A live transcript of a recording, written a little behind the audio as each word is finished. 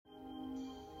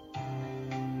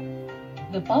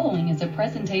The following is a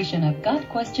presentation of Got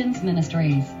Questions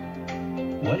Ministries.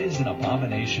 What is an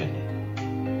abomination?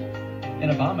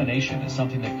 An abomination is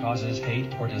something that causes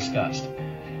hate or disgust.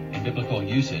 In biblical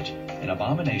usage, an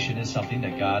abomination is something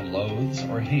that God loathes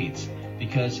or hates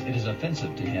because it is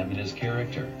offensive to him and his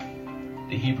character.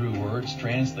 The Hebrew words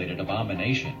translated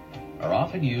abomination are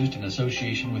often used in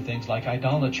association with things like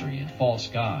idolatry and false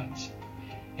gods.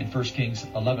 In 1 Kings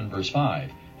 11 verse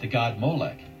 5, the god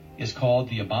Molech is called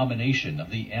the abomination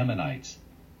of the Ammonites.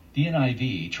 The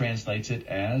NIV translates it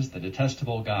as the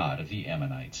detestable god of the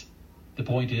Ammonites. The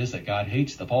point is that God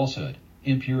hates the falsehood,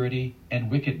 impurity, and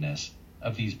wickedness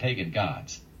of these pagan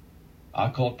gods.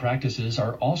 Occult practices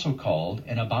are also called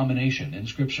an abomination in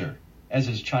Scripture, as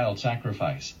is child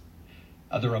sacrifice.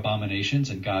 Other abominations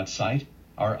in God's sight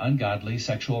are ungodly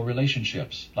sexual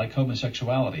relationships like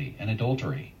homosexuality and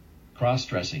adultery,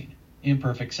 cross-dressing,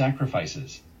 imperfect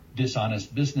sacrifices,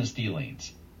 dishonest business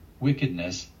dealings,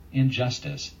 wickedness,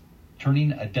 injustice,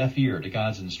 turning a deaf ear to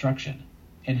God's instruction,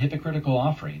 and hypocritical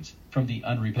offerings from the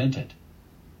unrepentant.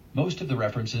 Most of the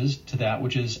references to that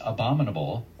which is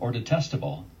abominable or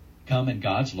detestable come in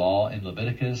God's law in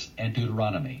Leviticus and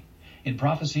Deuteronomy, in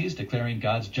prophecies declaring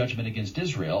God's judgment against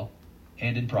Israel,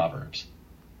 and in Proverbs.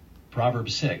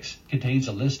 Proverbs 6 contains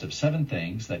a list of 7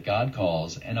 things that God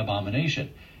calls an abomination.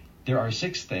 There are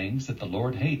 6 things that the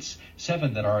Lord hates,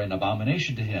 7 that are an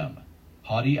abomination to him: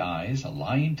 haughty eyes, a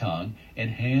lying tongue, and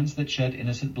hands that shed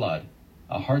innocent blood,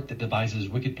 a heart that devises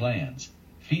wicked plans,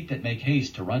 feet that make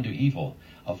haste to run to evil,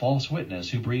 a false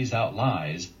witness who breathes out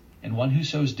lies, and one who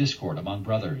sows discord among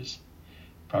brothers.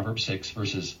 Proverbs 6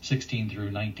 verses 16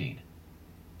 through 19.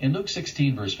 In Luke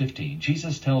 16 verse 15,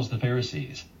 Jesus tells the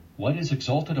Pharisees, "What is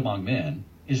exalted among men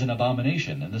is an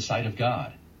abomination in the sight of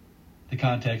God." The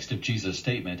context of Jesus'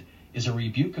 statement is a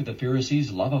rebuke of the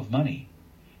Pharisees' love of money.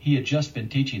 He had just been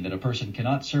teaching that a person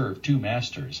cannot serve 2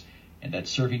 masters, and that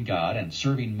serving God and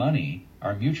serving money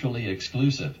are mutually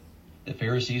exclusive. The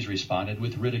Pharisees responded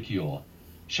with ridicule,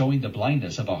 showing the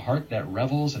blindness of a heart that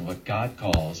revels in what God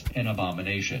calls an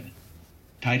abomination.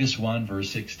 Titus 1 verse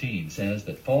 16 says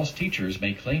that false teachers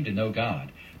may claim to know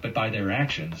God, but by their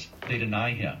actions they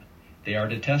deny him. They are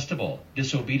detestable,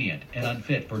 disobedient, and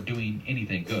unfit for doing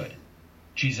anything good.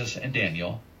 Jesus and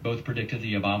Daniel both predicted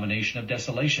the abomination of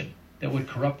desolation that would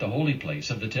corrupt the holy place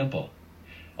of the temple.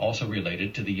 Also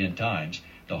related to the end times,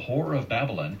 the whore of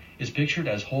Babylon is pictured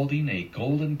as holding a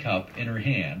golden cup in her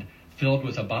hand filled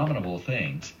with abominable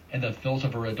things and the filth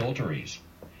of her adulteries.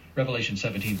 Revelation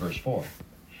 17 verse 4.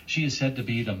 She is said to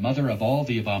be the mother of all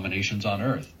the abominations on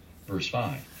earth, verse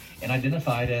 5, and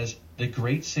identified as the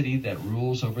great city that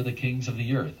rules over the kings of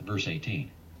the earth, verse 18.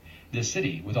 This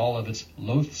city, with all of its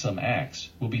loathsome acts,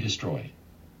 will be destroyed.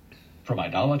 From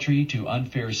idolatry to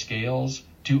unfair scales,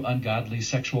 to ungodly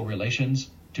sexual relations,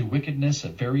 to wickedness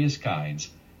of various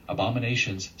kinds,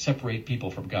 abominations separate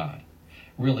people from God.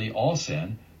 Really, all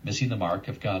sin, missing the mark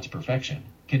of God's perfection,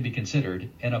 can be considered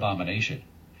an abomination.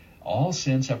 All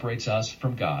sin separates us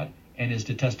from God and is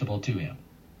detestable to him.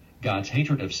 God's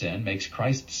hatred of sin makes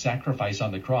Christ's sacrifice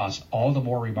on the cross all the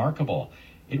more remarkable.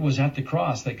 It was at the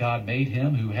cross that God made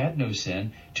him who had no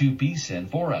sin to be sin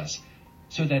for us,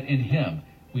 so that in him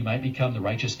we might become the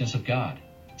righteousness of God.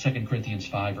 2 Corinthians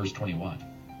 5 verse 21.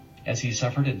 As he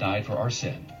suffered and died for our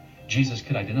sin, Jesus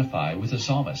could identify with the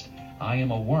psalmist, "I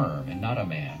am a worm and not a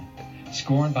man,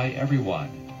 scorned by everyone,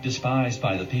 despised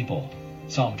by the people."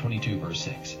 Psalm 22 verse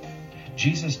 6.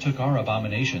 Jesus took our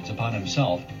abominations upon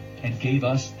himself and gave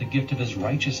us the gift of his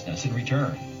righteousness in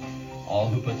return. All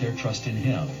who put their trust in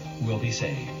him will be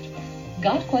saved.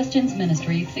 Got Questions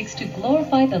Ministry seeks to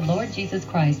glorify the Lord Jesus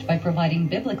Christ by providing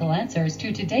biblical answers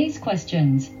to today's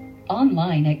questions.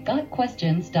 Online at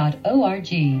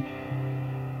gotquestions.org.